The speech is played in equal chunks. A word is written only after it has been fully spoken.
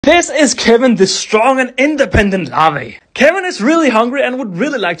This is Kevin, the strong and independent larvae. Kevin is really hungry and would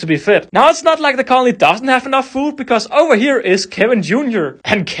really like to be fed. Now it's not like the colony doesn't have enough food, because over here is Kevin Jr.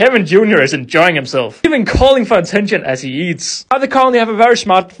 And Kevin Jr. is enjoying himself, even calling for attention as he eats. Now the colony have a very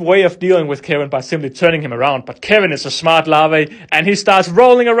smart way of dealing with Kevin by simply turning him around, but Kevin is a smart larvae and he starts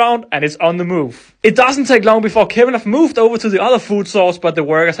rolling around and is on the move. It doesn't take long before Kevin have moved over to the other food source, but the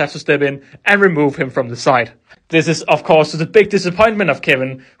workers have to step in and remove him from the site. This is, of course, to the big disappointment of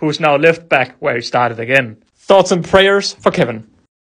Kevin, who is now left back where he started again. Thoughts and prayers for Kevin.